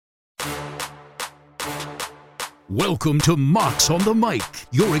Welcome to Mocs on the Mic,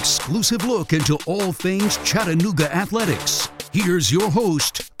 your exclusive look into all things Chattanooga athletics. Here's your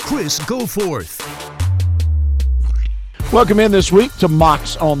host, Chris Goforth. Welcome in this week to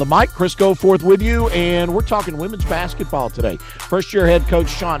Mocs on the Mic. Chris Goforth with you, and we're talking women's basketball today. First-year head coach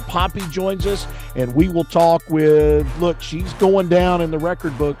Sean Poppy joins us, and we will talk with, she's going down in the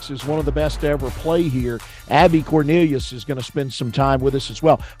record books as one of the best to ever play here. Abby Cornelius is going to spend some time with us as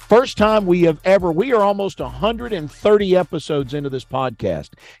well. First time we are almost 130 episodes into this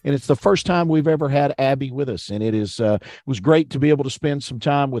podcast, and it's the first time we've ever had Abby with us, and it was great to be able to spend some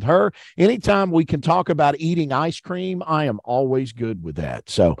time with her. Anytime we can talk about eating ice cream, I am always good with that.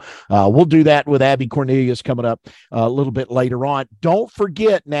 So we'll do that with Abby Cornelius coming up a little bit later on. Don't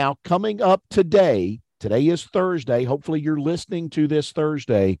forget now, coming up today is Thursday. Hopefully you're listening to this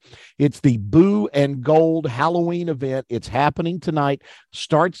Thursday. It's the Boo and Gold Halloween event. It's happening tonight.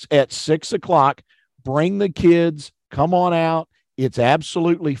 Starts at 6 o'clock. Bring the kids. Come on out. It's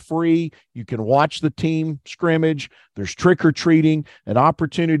absolutely free. You can watch the team scrimmage. There's trick-or-treating, an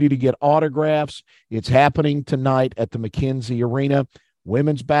opportunity to get autographs. It's happening tonight at the McKenzie Arena.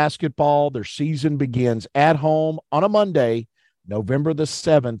 Women's basketball, their season begins at home on a Monday, November the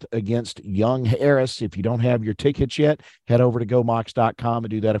 7th against Young Harris. If you don't have your tickets yet, head over to gomocs.com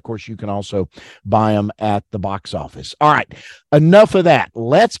and do that. Of course, you can also buy them at the box office. All right, enough of that.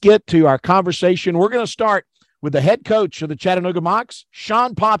 Let's get to our conversation. We're going to start with the head coach of the Chattanooga Mocs,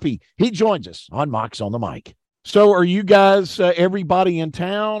 Sean Poppy. He joins us on Mocs on the Mic. So are you guys, everybody in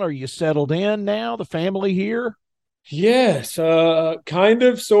town, are you settled in now, the family here? Yes, kind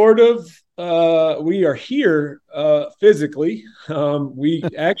of, sort of. We are here physically. We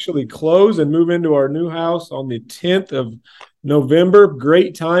actually close and move into our new house on the 10th of November.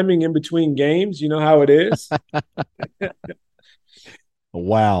 Great timing in between games. You know how it is.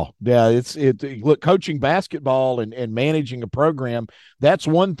 Wow. Yeah, look, coaching basketball and managing a program, that's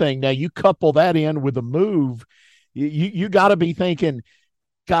one thing. Now you couple that in with a move, you got to be thinking,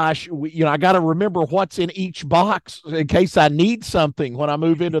 gosh, I got to remember what's in each box in case I need something when I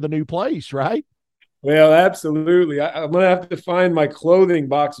move into the new place, right? Well, absolutely. I'm going to have to find my clothing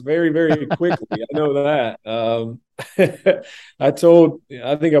box very, very quickly. I know that. I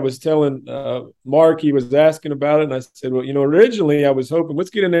think I was telling Mark, he was asking about it, and I said, well, originally I was hoping,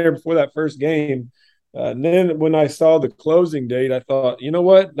 let's get in there before that first game. And then when I saw the closing date, I thought, you know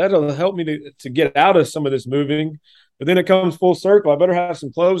what, that'll help me to get out of some of this moving. But then it comes full circle. I better have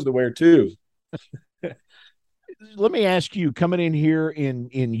some clothes to wear too. Let me ask you, coming in here in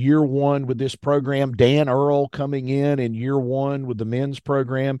year one with this program, Dan Earl coming in year one with the men's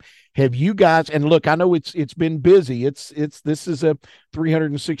program, have you guys, and look, I know it's been busy. This is a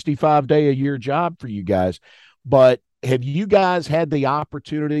 365-day-a-year job for you guys, but have you guys had the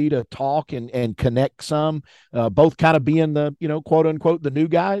opportunity to talk and connect some, both kind of being the, quote unquote, the new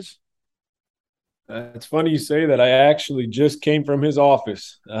guys? It's funny you say that. I actually just came from his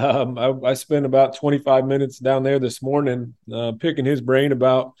office. I spent about 25 minutes down there this morning picking his brain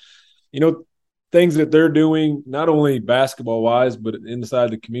about, things that they're doing, not only basketball-wise, but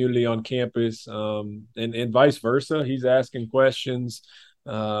inside the community on campus and vice versa. He's asking questions.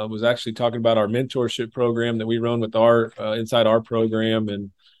 Was actually talking about our mentorship program that we run with our inside our program,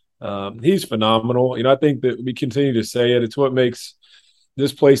 and he's phenomenal. I think that we continue to say it. It's what makes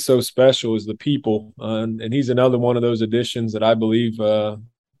this place so special is the people, and he's another one of those additions that I believe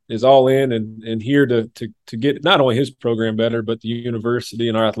is all in and here to get not only his program better, but the university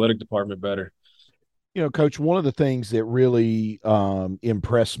and our athletic department better. Coach, one of the things that really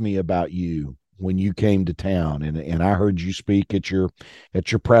impressed me about you when you came to town, and I heard you speak at your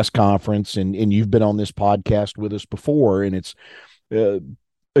press conference, and you've been on this podcast with us before, and it's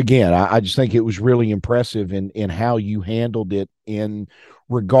again, I just think it was really impressive in how you handled it in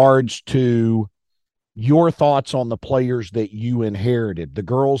regards to your thoughts on the players that you inherited, the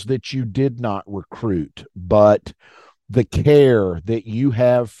girls that you did not recruit, but the care that you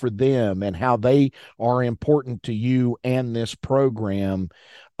have for them and how they are important to you and this program.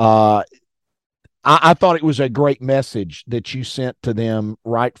 I thought it was a great message that you sent to them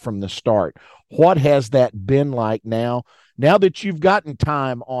right from the start. What has that been like now? Now that you've gotten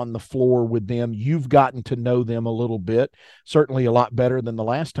time on the floor with them, you've gotten to know them a little bit, certainly a lot better than the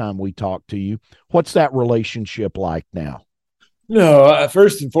last time we talked to you. What's that relationship like now? No,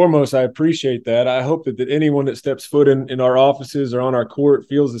 first and foremost, I appreciate that. I hope that anyone that steps foot in our offices or on our court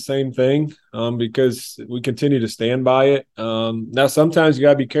feels the same thing because we continue to stand by it. Now, sometimes you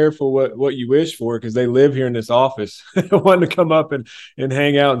got to be careful what you wish for because they live here in this office, wanting to come up and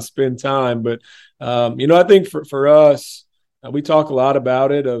hang out and spend time. But, I think for us, we talk a lot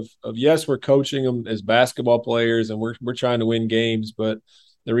about it of yes, we're coaching them as basketball players and we're trying to win games, but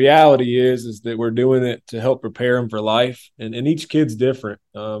the reality is that we're doing it to help prepare them for life. And each kid's different.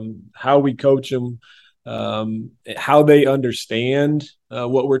 How we coach them, how they understand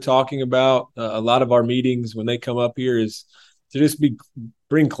what we're talking about. A lot of our meetings when they come up here is to just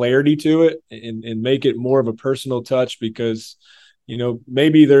bring clarity to it and make it more of a personal touch because,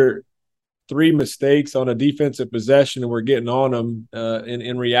 maybe they're three mistakes on a defensive possession and we're getting on them.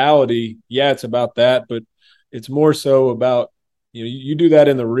 In reality, yeah, it's about that, but it's more so about, you do that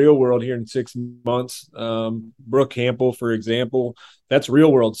in the real world here in 6 months. Brooke Campbell, for example, that's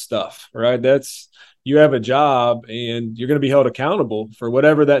real world stuff, right? You have a job and you're going to be held accountable for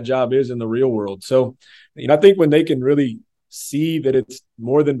whatever that job is in the real world. So, I think when they can really see that it's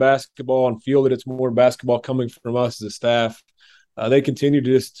more than basketball and feel that it's more basketball coming from us as a staff, they continue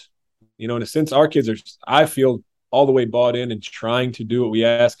to just, in a sense, our kids are, I feel, all the way bought in and trying to do what we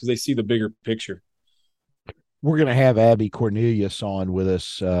ask because they see the bigger picture. We're going to have Abby Cornelius on with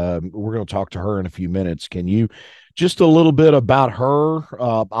us. We're going to talk to her in a few minutes. Can you just a little bit about her?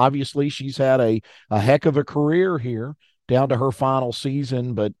 Obviously, she's had a heck of a career here down to her final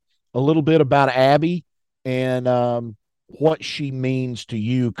season, but a little bit about Abby and what she means to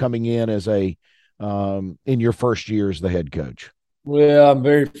you coming in as in your first year as the head coach. Well, I'm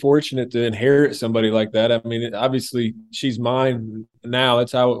very fortunate to inherit somebody like that. I mean, obviously, she's mine now.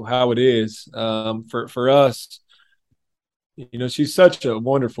 That's how it is. For us, she's such a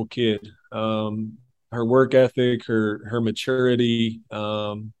wonderful kid. Her work ethic, her maturity.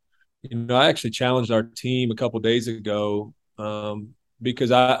 I actually challenged our team a couple of days ago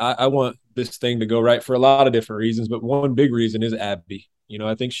because I want this thing to go right for a lot of different reasons, but one big reason is Abby.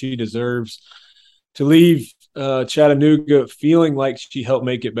 I think she deserves to leave Chattanooga feeling like she helped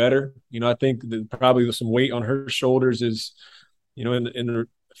make it better. I think that probably some weight on her shoulders is,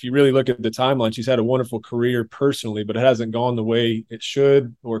 if you really look at the timeline, she's had a wonderful career personally, but it hasn't gone the way it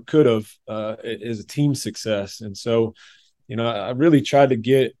should or could have as a team success. And so, I really tried to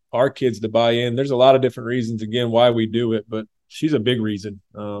get our kids to buy in. There's a lot of different reasons, again, why we do it, but she's a big reason.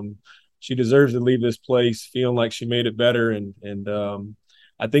 She deserves to leave this place feeling like she made it better. And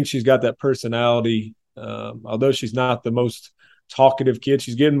I think she's got that personality. Although she's not the most talkative kid,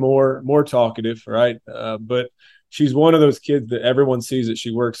 she's getting more talkative, right? But she's one of those kids that everyone sees that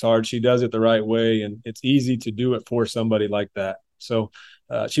she works hard. She does it the right way, and it's easy to do it for somebody like that. So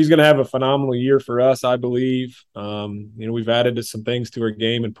she's going to have a phenomenal year for us, I believe. We've added to some things to her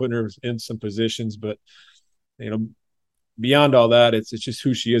game and putting her in some positions, but beyond all that, it's just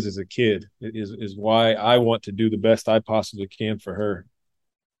who she is as a kid is why I want to do the best I possibly can for her.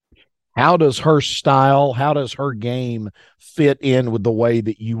 How does her style, how does her game fit in with the way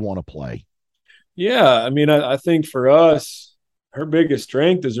that you want to play? Yeah, I mean, I think for us, her biggest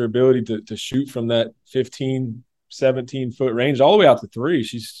strength is her ability to shoot from that 15, 17-foot range all the way out to three.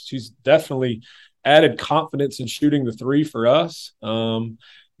 She's definitely added confidence in shooting the three for us.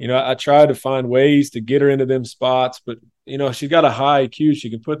 I try to find ways to get her into them spots, but, she's got a high IQ. She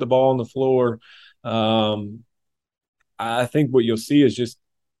can put the ball on the floor. I think what you'll see is just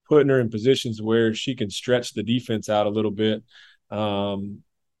putting her in positions where she can stretch the defense out a little bit. And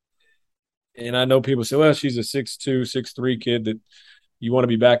I know people say, well, she's a 6'2", 6'3" kid that you want to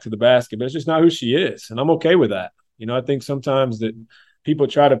be back to the basket, but it's just not who she is. And I'm okay with that. I think sometimes that people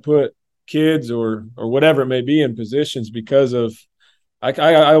try to put kids or whatever it may be in positions because of,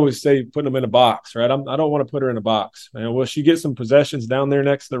 I always say putting them in a box, right? I don't want to put her in a box. Will she get some possessions down there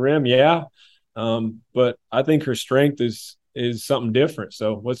next to the rim? Yeah. But I think her strength is something different.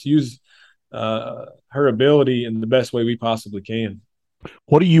 So let's use her ability in the best way we possibly can.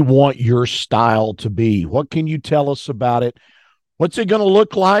 What do you want your style to be? What can you tell us about it? What's it going to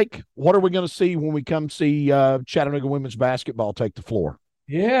look like? What are we going to see when we come see Chattanooga women's basketball take the floor?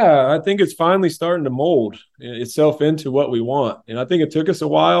 Yeah, I think it's finally starting to mold itself into what we want. And I think it took us a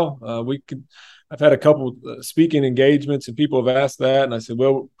while. I've had a couple speaking engagements and people have asked that. And I said,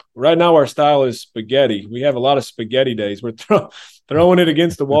 well, right now our style is spaghetti. We have a lot of spaghetti days. We're throwing it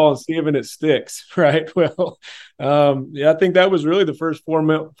against the wall and seeing if it sticks, right? Well, I think that was really the first 4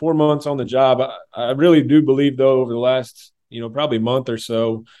 months on the job. I really do believe, though, over the last, probably month or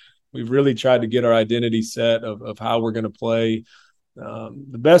so, we've really tried to get our identity set of how we're going to play.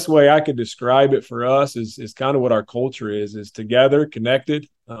 The best way I could describe it for us is kind of what our culture is together, connected.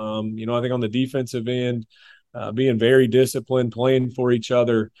 I think on the defensive end, being very disciplined, playing for each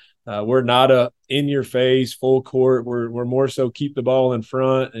other. We're not a in your face full court. We're more so keep the ball in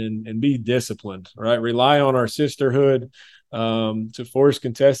front and be disciplined, right? Rely on our sisterhood. to force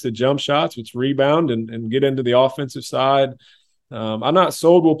contested jump shots, which rebound and get into the offensive side. I'm not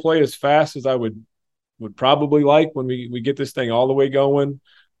sold we'll play as fast as I would probably like when we get this thing all the way going.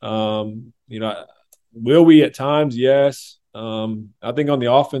 Will we at times? Yes. I think on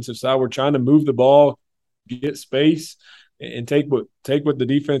the offensive side, we're trying to move the ball, get space, and take what the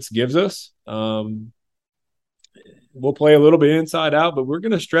defense gives us. We'll play a little bit inside out, but we're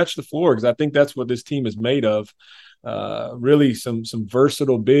going to stretch the floor because I think that's what this team is made of. Really, some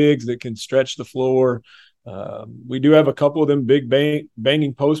versatile bigs that can stretch the floor. We do have a couple of them big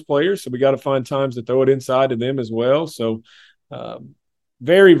banging post players, so we got to find times to throw it inside to them as well. So,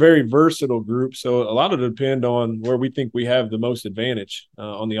 very, very versatile group. So a lot of it depend on where we think we have the most advantage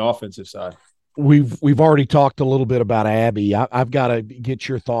on the offensive side. We've already talked a little bit about Abby. I've got to get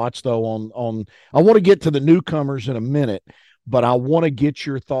your thoughts though on. I want to get to the newcomers in a minute, but I want to get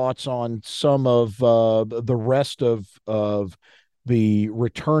your thoughts on some of the rest of the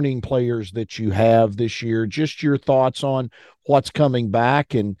returning players that you have this year. Just your thoughts on what's coming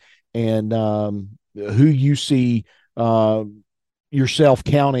back and who you see yourself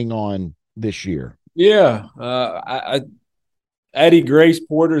counting on this year. Yeah, Addie Grace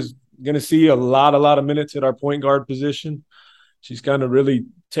Porter's going to see a lot of minutes at our point guard position. She's kind of really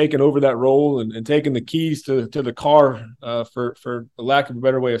taken over that role and taken the keys to the car, for lack of a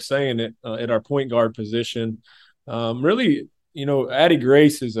better way of saying it, at our point guard position. Really, Addie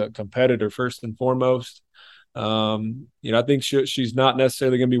Grace is a competitor first and foremost. I think she's not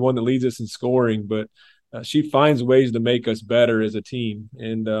necessarily going to be one that leads us in scoring, but she finds ways to make us better as a team.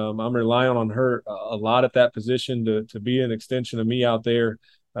 And I'm relying on her a lot at that position to be an extension of me out there.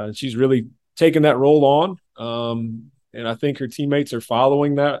 She's really taken that role on. And I think her teammates are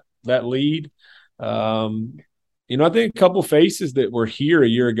following that lead. I think a couple faces that were here a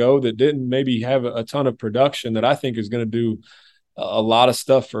year ago that didn't maybe have a ton of production that I think is going to do a lot of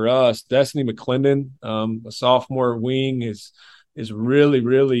stuff for us. Destiny McClendon, a sophomore wing, is really,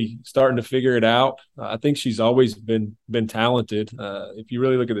 really starting to figure it out. I think she's always been talented. If you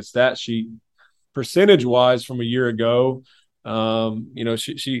really look at the stat sheet, percentage-wise from a year ago,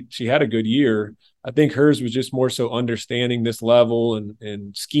 she had a good year. I think hers was just more so understanding this level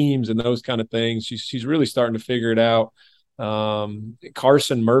and schemes and those kind of things. She's really starting to figure it out.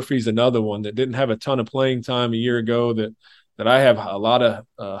 Carson Murphy's another one that didn't have a ton of playing time a year ago that I have a lot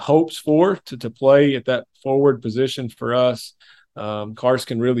of hopes for to play at that forward position for us. Carson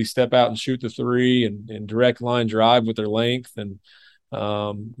can really step out and shoot the three and direct line drive with their length. And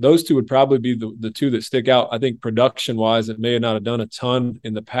those two would probably be the two that stick out. I think production wise, that may not have done a ton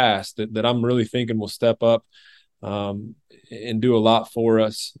in the past that I'm really thinking will step up and do a lot for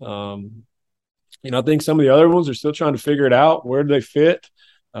us. I think some of the other ones are still trying to figure it out. Where do they fit?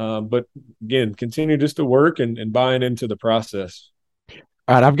 But again, continue just to work and buying into the process.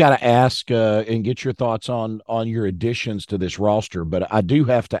 All right, I've got to ask and get your thoughts on your additions to this roster, but I do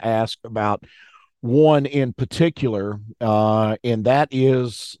have to ask about one in particular, and that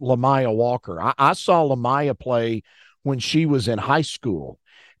is Lamaya Walker. I saw Lamaya play when she was in high school,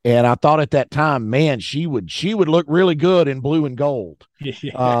 and I thought at that time, man, she would look really good in blue and gold.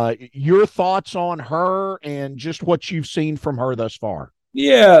 Yeah. Your thoughts on her and just what you've seen from her thus far?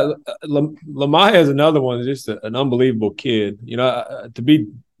 Yeah, Lamaya is another one, just an unbelievable kid. To be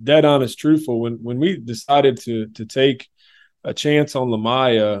dead honest, truthful, when we decided to take a chance on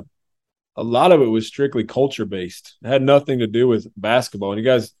Lamaya, a lot of it was strictly culture based. It had nothing to do with basketball. And you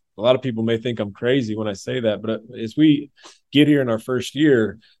guys, a lot of people may think I'm crazy when I say that, but as we get here in our first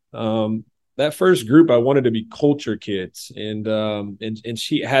year, that first group, I wanted to be culture kids, and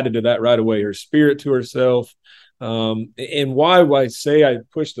she added to that right away. Her spirit to herself. And why I say I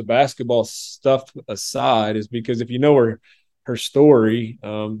push the basketball stuff aside is because if you know her story,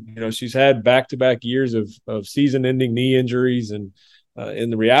 she's had back-to-back years of season-ending knee injuries, and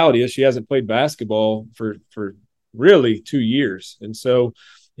the reality is she hasn't played basketball for really 2 years. And so,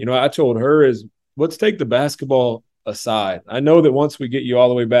 I told her is let's take the basketball aside. I know that once we get you all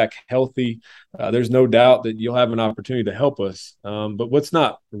the way back healthy, there's no doubt that you'll have an opportunity to help us. But let's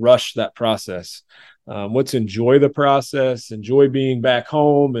not rush that process. Let's enjoy the process, enjoy being back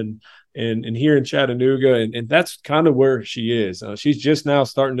home and here in Chattanooga. And that's kind of where she is. She's just now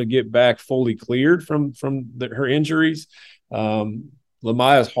starting to get back fully cleared from her injuries.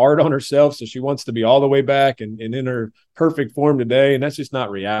 Lamaya's hard on herself, so she wants to be all the way back and in her perfect form today, and that's just not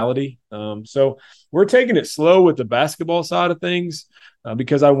reality. So we're taking it slow with the basketball side of things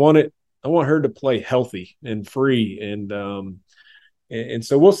because I want her to play healthy and free, and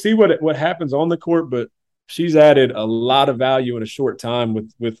so we'll see what happens on the court, but she's added a lot of value in a short time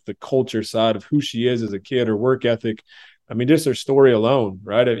with the culture side of who she is as a kid, her work ethic. I mean, just her story alone,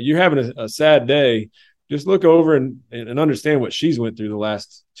 right? If you're having a sad day, just look over and understand what she's went through the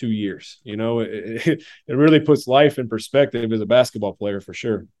last 2 years. It really puts life in perspective as a basketball player for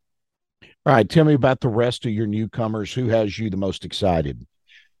sure. All right, tell me about the rest of your newcomers. Who has you the most excited?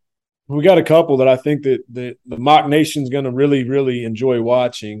 We got a couple that I think that the Mock Nation's going to really, really enjoy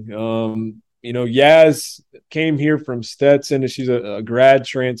watching. Yaz came here from Stetson, and she's a grad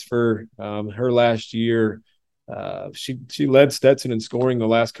transfer. Her last year, she led Stetson in scoring the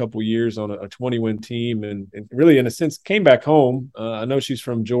last couple of years on a 20-win team, and really, in a sense, came back home. I know she's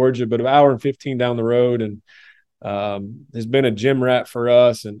from Georgia, but an hour and 15 down the road, and has been a gym rat for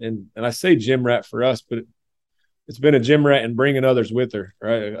us. And I say gym rat for us, but it's been a gym rat and bringing others with her,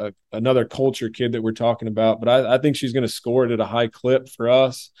 right? Another culture kid that we're talking about. But I think she's going to score it at a high clip for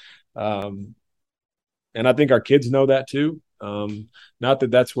us. And I think our kids know that too. Not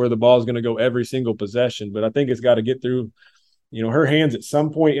that that's where the ball is going to go every single possession, but I think it's got to get through, her hands at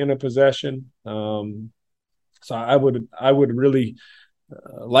some point in a possession. So I would really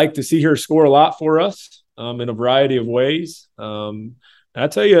like to see her score a lot for us in a variety of ways. I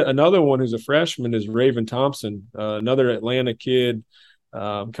tell you, another one who's a freshman is Raven Thompson, another Atlanta kid,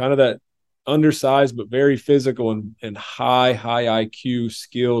 kind of that undersized but very physical and high IQ,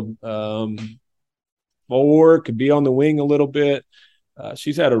 skilled forward, could be on the wing a little bit.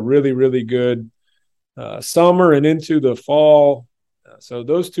 She's had a really, really good summer and into the fall. So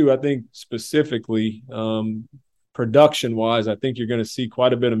those two, I think specifically, production-wise, I think you're going to see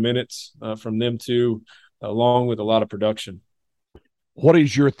quite a bit of minutes from them two, along with a lot of production. What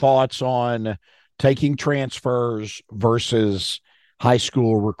is your thoughts on taking transfers versus high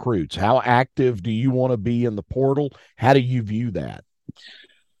school recruits? How active do you want to be in the portal? How do you view that?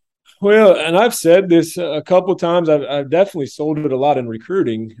 Well, and I've said this a couple of times. I've definitely sold it a lot in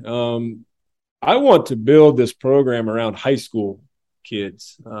recruiting. I want to build this program around high school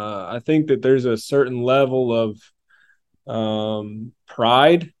kids. I think that there's a certain level of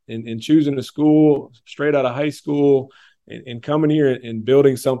pride in choosing a school straight out of high school and coming here and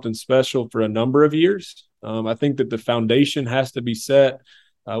building something special for a number of years. I think that the foundation has to be set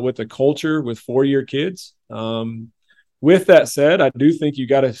with a culture with 4-year kids. With that said, I do think you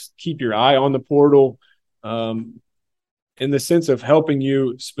got to keep your eye on the portal in the sense of helping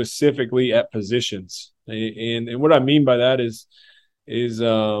you specifically at positions. And what I mean by that is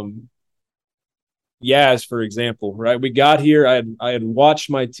Yaz, for example, right? We got here. I had watched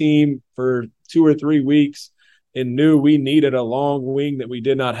my team for 2 or 3 weeks and knew we needed a long wing that we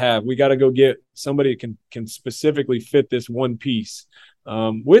did not have. We got to go get somebody who can specifically fit this one piece.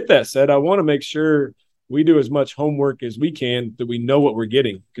 With that said, I want to make sure we do as much homework as we can, that we know what we're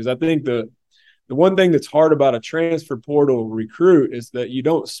getting. Because I think the one thing that's hard about a transfer portal recruit is that you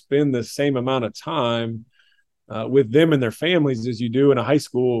don't spend the same amount of time with them and their families as you do in a high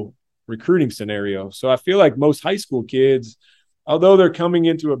school recruiting scenario. So I feel like most high school kids, although they're coming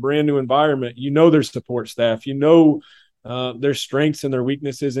into a brand new environment, their support staff, their strengths and their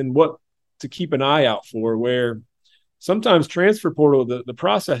weaknesses and what to keep an eye out for, where sometimes transfer portal, the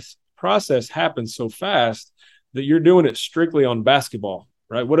process happens so fast that you're doing it strictly on basketball,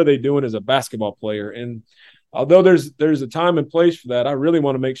 right? What are they doing as a basketball player? And although there's a time and place for that, I really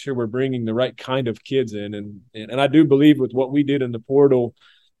want to make sure we're bringing the right kind of kids in. And I do believe with what we did in the portal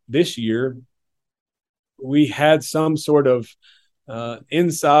this year, we had some sort of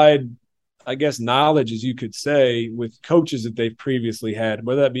inside, I guess, knowledge, as you could say, with coaches that they've previously had,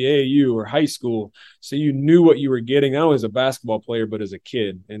 whether that be AAU or high school. So you knew what you were getting, not only as a basketball player, but as a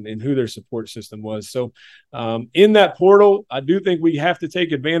kid, and who their support system was. So in that portal, I do think we have to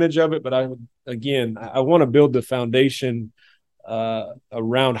take advantage of it. But I want to build the foundation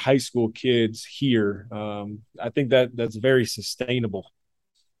around high school kids here. I think that's very sustainable.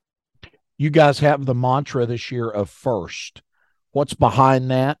 You guys have the mantra this year of first. What's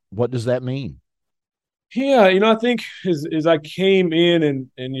behind that? What does that mean? Yeah, I think as I came in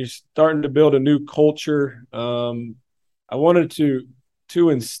and you're starting to build a new culture, I wanted to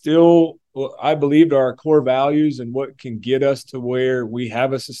instill what I believed are our core values and what can get us to where we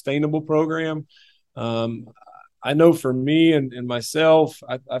have a sustainable program. I know for me and myself,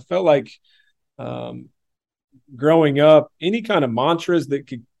 I felt like growing up, any kind of mantras that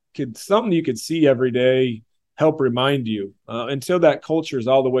could something you could see every day help remind you until that culture is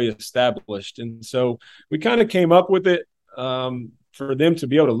all the way established. And so we kind of came up with it for them to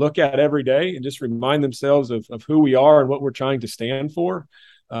be able to look at every day and just remind themselves of who we are and what we're trying to stand for,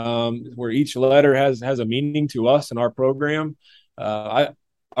 where each letter has a meaning to us in our program.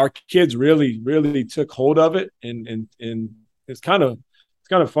 Our kids really, really took hold of it. And it's kind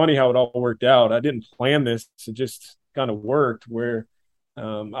of funny how it all worked out. I didn't plan this. kind of worked, where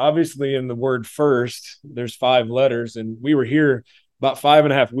obviously in the word first, there's 5 letters, and we were here about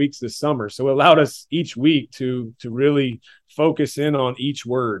 5.5 weeks this summer. So it allowed us each week to really focus in on each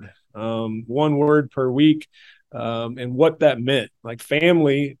word, one word per week, and what that meant. Like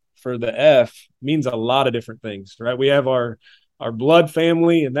family for the F means a lot of different things, right? We have our blood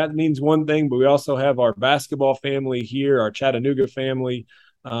family, and that means one thing, but we also have our basketball family here, our Chattanooga family.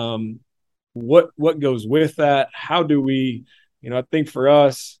 What goes with that? How do we, I think for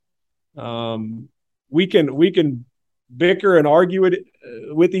us, we can bicker and argue it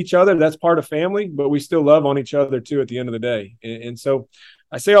with each other. That's part of family, but we still love on each other too at the end of the day. And so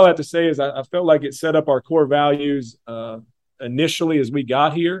I say all that to say is I felt like it set up our core values initially as we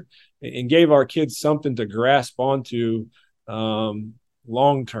got here, and gave our kids something to grasp onto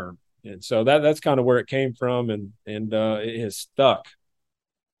long term. And so that's kind of where it came from, and it has stuck.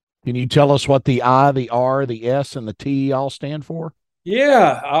 Can you tell us what the I, the R, the S, and the T all stand for?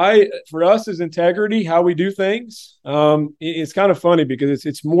 Yeah, for us is integrity, how we do things. It's kind of funny because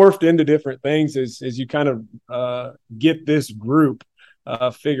it's morphed into different things as you kind of get this group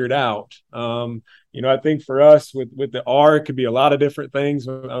figured out. I think for us with the R, it could be a lot of different things.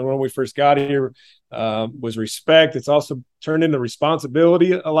 When we first got here, was respect. It's also turned into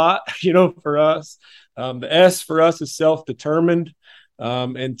responsibility a lot, for us. The S for us is self-determined,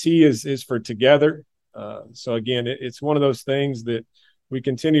 and T is for together. So again, it's one of those things that we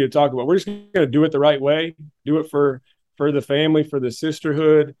continue to talk about. We're just going to do it the right way, do it for the family, for the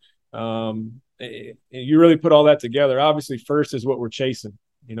sisterhood. You really put all that together. Obviously, first is what we're chasing.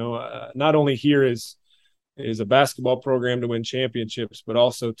 Not only here is a basketball program to win championships, but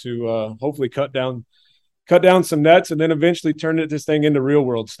also to hopefully cut down some nets, and then eventually turn this thing into real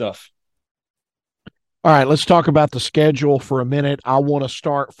world stuff. All right, let's talk about the schedule for a minute. I want to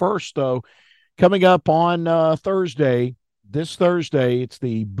start first, though. Coming up on this Thursday, it's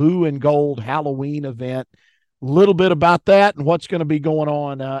the Boo and Gold Halloween event. A little bit about that and what's going to be going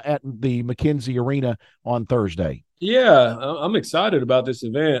on at the McKenzie Arena on Thursday. Yeah, I'm excited about this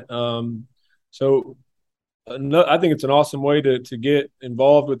event. So I think it's an awesome way to get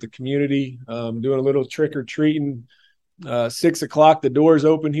involved with the community, doing a little trick-or-treating. 6 o'clock, the doors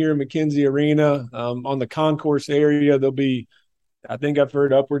open here in McKenzie Arena. On the concourse area, there'll be, I think I've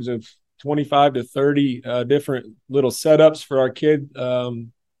heard upwards of 25 to 30 different little setups for our kids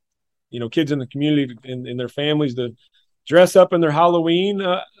in the community and their families to dress up in their Halloween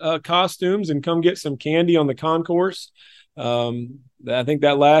costumes and come get some candy on the concourse. I think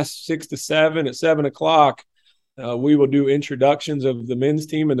that lasts 6 to 7. At 7 o'clock, we will do introductions of the men's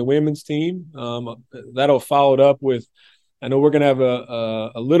team and the women's team. That'll followed up with, I know we're going to have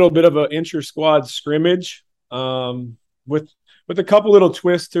a little bit of an inter-squad scrimmage with a couple little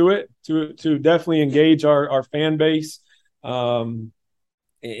twists to it to definitely engage our fan base and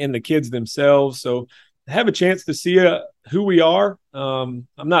the kids themselves. So have a chance to see who we are. I'm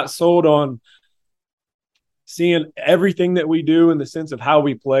not sold on seeing everything that we do in the sense of how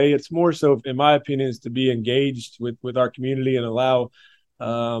we play. It's more so, in my opinion, is to be engaged with our community and allow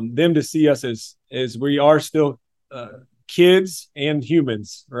them to see us as we are still kids and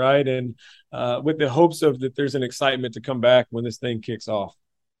humans, right? And with the hopes of that there's an excitement to come back when this thing kicks off.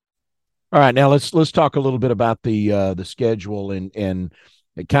 All right, now let's talk a little bit about the schedule and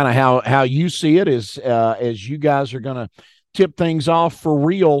kind of how you see it as you guys are going to tip things off for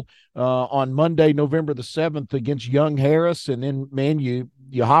real on Monday, November the 7th against Young Harris, and then man, you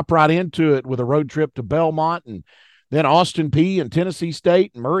hop right into it with a road trip to Belmont, and then Austin Peay and Tennessee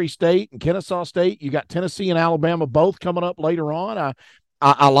State and Murray State and Kennesaw State. You got Tennessee and Alabama both coming up later on.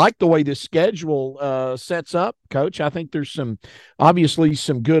 I like the way this schedule sets up, Coach. I think there's obviously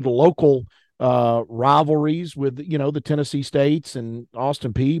some good local rivalries with, the Tennessee States and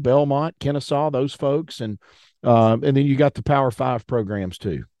Austin Peay, Belmont, Kennesaw, those folks. And then you got the Power 5 programs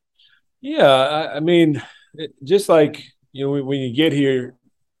too. Yeah. I mean, just like, when you get here,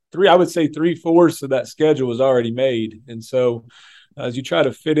 I would say 3/4 of that schedule is already made. And so as you try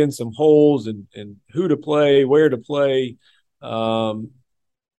to fit in some holes and who to play, where to play, and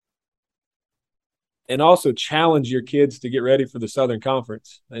also challenge your kids to get ready for the Southern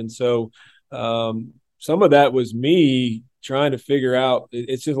Conference. And so some of that was me trying to figure out,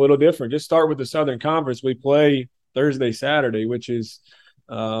 it's just a little different. Just start with the Southern Conference. We play Thursday, Saturday, which is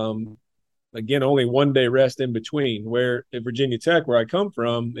again, only one day rest in between, where at Virginia Tech, where I come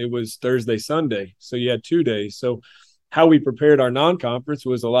from, it was Thursday, Sunday. So you had 2 days. So how we prepared our non-conference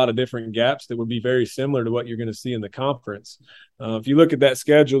was a lot of different gaps that would be very similar to what you're going to see in the conference. If you look at that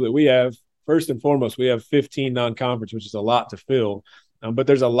schedule that we have, first and foremost, we have 15 non-conference, which is a lot to fill. But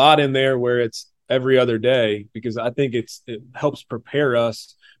there's a lot in there where it's every other day, because I think it helps prepare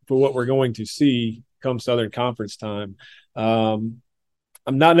us for what we're going to see come Southern Conference time. I'm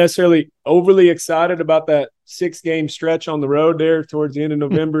not necessarily overly excited about that 6-game stretch on the road there towards the end of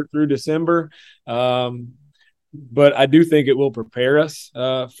November through December. But I do think it will prepare us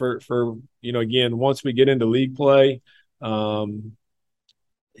for again, once we get into league play. Early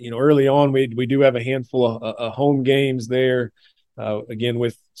on, we do have a handful of home games there. Again,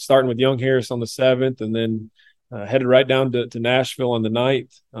 with starting with Young Harris on the 7th, and then headed right down to Nashville on the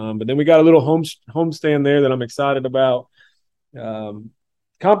 9th. But then we got a little homestand there that I'm excited about.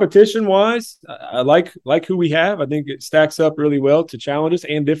 Competition-wise, I like who we have. I think it stacks up really well to challenges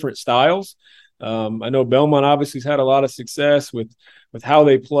and different styles. I know Belmont obviously has had a lot of success with how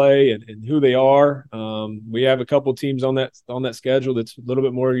they play and who they are. We have a couple teams on that schedule that's a little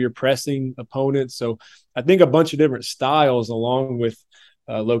bit more your pressing opponents. So I think a bunch of different styles along with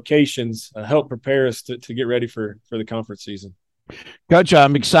locations help prepare us to get ready for the conference season. Coach,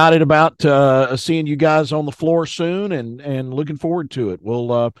 I'm excited about seeing you guys on the floor soon and looking forward to it.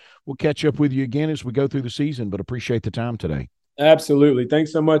 We'll catch up with you again as we go through the season, but appreciate the time today. Absolutely.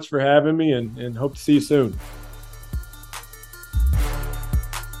 Thanks so much for having me, and hope to see you soon.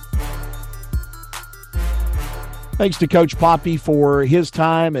 Thanks to Coach Poppy for his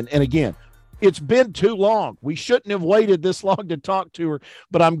time. And again, it's been too long. We shouldn't have waited this long to talk to her,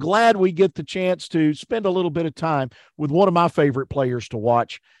 but I'm glad we get the chance to spend a little bit of time with one of my favorite players to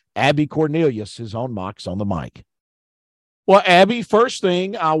watch. Abby Cornelius is on Mocs on the mic. Well, Abby, first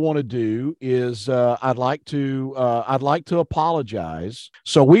thing I want to do is I'd like to apologize.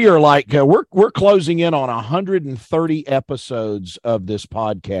 So we are we're closing in on 130 episodes of this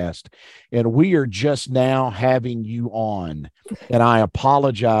podcast, and we are just now having you on. And I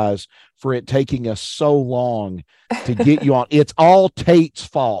apologize for it taking us so long to get you on. It's all Tate's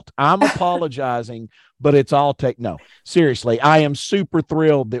fault. I'm apologizing, but it's all Tate. No, seriously, I am super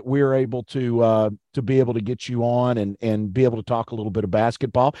thrilled that we're able to be able to get you on and be able to talk a little bit of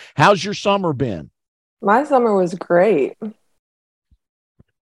basketball. How's your summer been? My summer was great.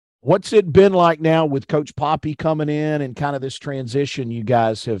 What's it been like now with Coach Poppy coming in and kind of this transition you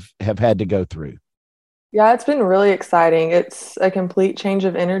guys have had to go through? Yeah, it's been really exciting. It's a complete change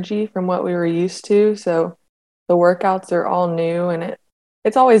of energy from what we were used to. So the workouts are all new, and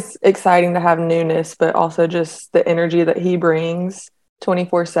it's always exciting to have newness, but also just the energy that he brings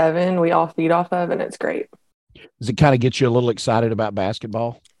 24/7, we all feed off of, and it's great. Does it kind of get you a little excited about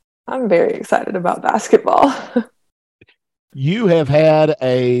basketball? I'm very excited about basketball. You've had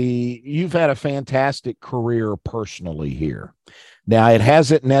a fantastic career personally here. Now, it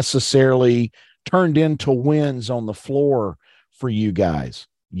hasn't necessarily turned into wins on the floor for you guys.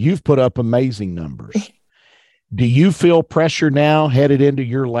 You've put up amazing numbers. Do you feel pressure now headed into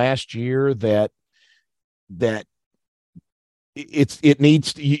your last year that you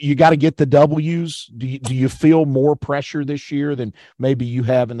got to get the W's? Do you feel more pressure this year than maybe you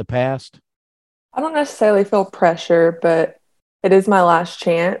have in the past? I don't necessarily feel pressure, but it is my last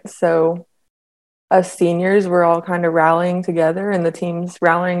chance. So us seniors, we're all kind of rallying together, and the team's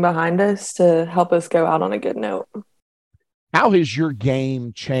rallying behind us to help us go out on a good note. How has your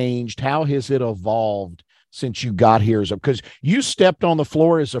game changed? How has it evolved since you got here? Because you stepped on the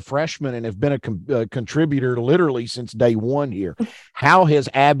floor as a freshman and have been a contributor literally since day one here. How has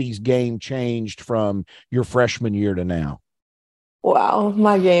Abby's game changed from your freshman year to now? Wow,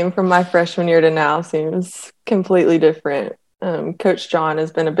 my game from my freshman year to now seems completely different. Coach John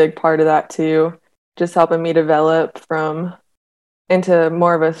has been a big part of that too, just helping me develop into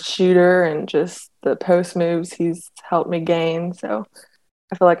more of a shooter, and just the post moves he's helped me gain. So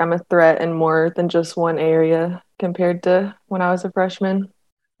I feel like I'm a threat in more than just one area compared to when I was a freshman.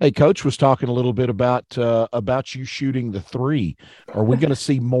 Hey, Coach was talking a little bit about you shooting the three. Are we going to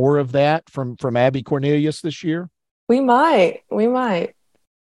see more of that from Abby Cornelius this year? We might.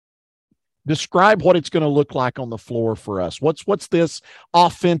 Describe what it's going to look like on the floor for us. What's this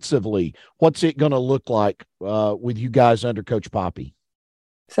offensively? What's it going to look like with you guys under Coach Poppy?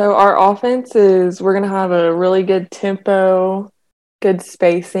 So our offense we're going to have a really good tempo, good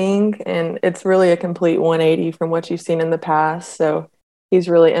spacing, and it's really a complete 180 from what you've seen in the past. So he's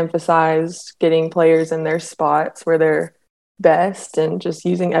really emphasized getting players in their spots where they're best and just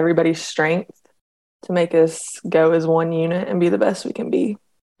using everybody's strength to make us go as one unit and be the best we can be.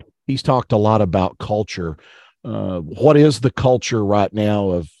 He's talked a lot about culture. What is the culture right now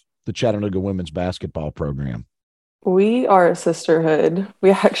of the Chattanooga women's basketball program? We are a sisterhood.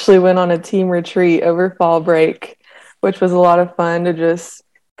 We actually went on a team retreat over fall break, which was a lot of fun to just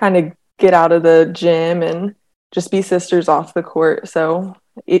kind of get out of the gym and just be sisters off the court. So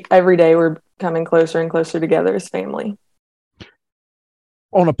every day we're coming closer and closer together as family.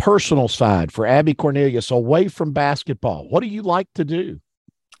 On a personal side, for Abby Cornelius, away from basketball, what do you like to do?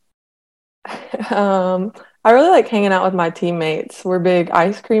 I really like hanging out with my teammates. We're big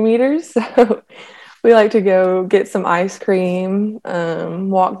ice cream eaters, so we like to go get some ice cream,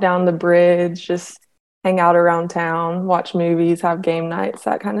 walk down the bridge, just hang out around town, watch movies, have game nights,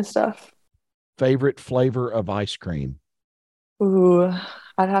 that kind of stuff. Favorite flavor of ice cream? Ooh,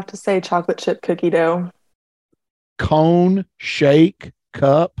 I'd have to say chocolate chip cookie dough. Cone, shake,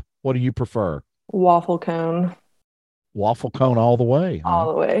 cup, what do you prefer? Waffle cone. Waffle cone all the way, huh?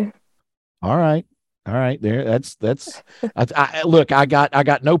 All the way. All right. All right. There. That's look, I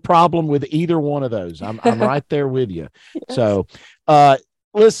got no problem with either one of those. I'm right there with you. Yes. So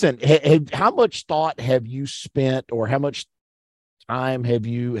listen, how much thought have you spent, or how much time have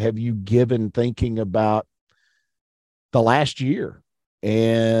you given thinking about the last year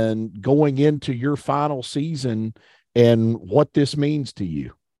and going into your final season and what this means to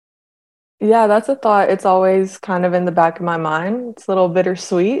you? Yeah, that's a thought. It's always kind of in the back of my mind. It's a little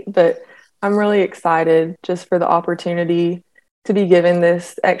bittersweet, but I'm really excited just for the opportunity to be given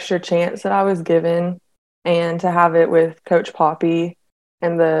this extra chance that I was given, and to have it with Coach Poppy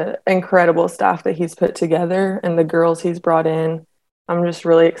and the incredible staff that he's put together and the girls he's brought in. I'm just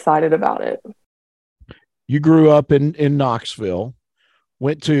really excited about it. You grew up in Knoxville,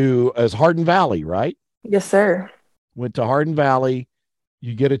 went to as Hardin Valley, right? Yes, sir. Went to Hardin Valley.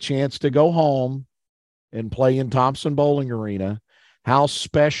 You get a chance to go home and play in Thompson Bowling Arena. How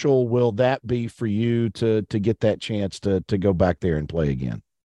special will that be for you to get that chance to go back there and play again?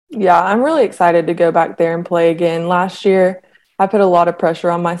 Yeah, I'm really excited to go back there and play again. Last year, I put a lot of pressure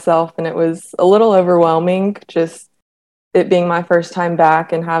on myself, and it was a little overwhelming, just it being my first time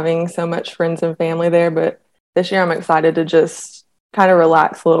back and having so much friends and family there. But this year, I'm excited to just kind of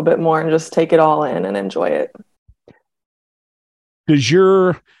relax a little bit more and just take it all in and enjoy it. Does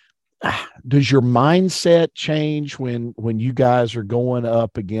your mindset change when you guys are going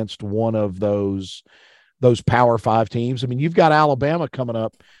up against one of those Power 5 teams? I mean, you've got Alabama coming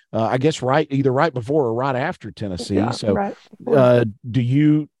up, I guess either right before or right after Tennessee. Yeah, so right.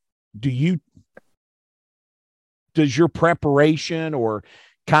 Does your preparation or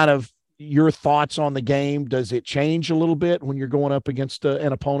kind of your thoughts on the game, does it change a little bit when you're going up against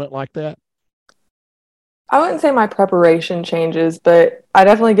an opponent like that? I wouldn't say my preparation changes, but I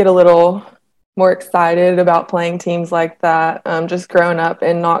definitely get a little more excited about playing teams like that. Just growing up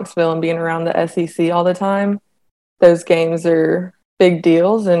in Knoxville and being around the SEC all the time, those games are big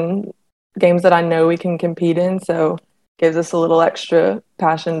deals and games that I know we can compete in. So it gives us a little extra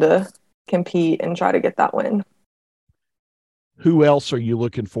passion to compete and try to get that win. Who else are you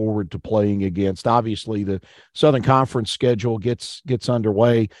looking forward to playing against? Obviously, the Southern Conference schedule gets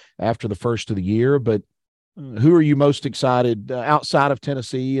underway after the first of the year, but who are you most excited outside of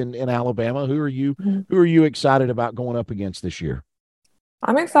Tennessee and Alabama? Who are you excited about going up against this year?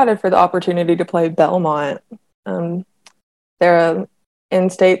 I'm excited for the opportunity to play Belmont. They're an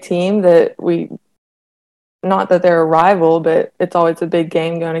in-state team that not that they're a rival, but it's always a big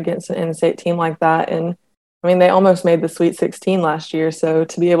game going against an in-state team like that. And I mean, they almost made the Sweet 16 last year, so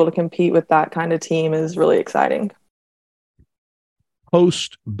to be able to compete with that kind of team is really exciting.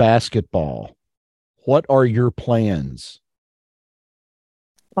 Post basketball, what are your plans?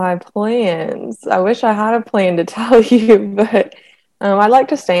 My plans. I wish I had a plan to tell you, but I'd like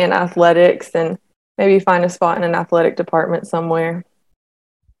to stay in athletics and maybe find a spot in an athletic department somewhere.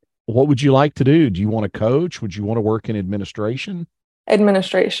 What would you like to do? Do you want to coach? Would you want to work in administration?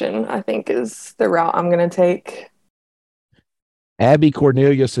 Administration, I think, is the route I'm going to take. Abby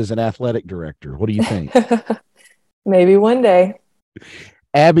Cornelius is an athletic director. What do you think? Maybe one day.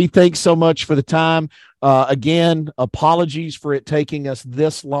 Abby, thanks so much for the time. Again, apologies for it taking us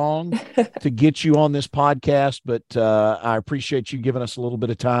this long to get you on this podcast, but I appreciate you giving us a little bit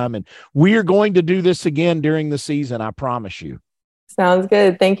of time. And we are going to do this again during the season, I promise you. Sounds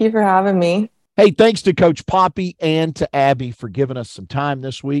good. Thank you for having me. Hey, thanks to Coach Poppy and to Abby for giving us some time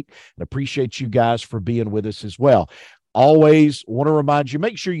this week, and appreciate you guys for being with us as well. Always want to remind you,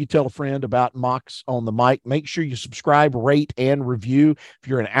 make sure you tell a friend about Mocs on the Mic. Make sure you subscribe, rate, and review. If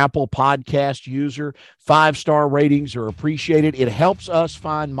you're an Apple Podcast user, 5-star ratings are appreciated. It helps us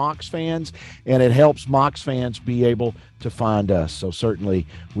find Mocs fans, and it helps Mocs fans be able to find us. So certainly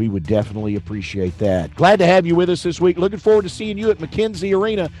we would definitely appreciate that. Glad to have you with us this week. Looking forward to seeing you at McKenzie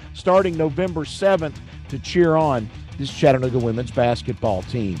Arena starting November 7th to cheer on this Chattanooga women's basketball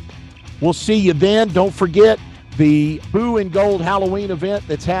team. We'll see you then. Don't forget, the Boo and Gold Halloween event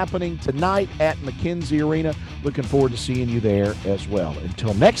that's happening tonight at McKenzie Arena. Looking forward to seeing you there as well.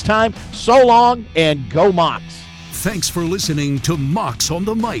 Until next time, so long and go Mocs. Thanks for listening to Mocs on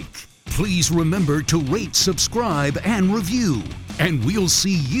the Mic. Please remember to rate, subscribe, and review. And we'll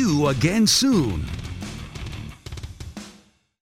see you again soon.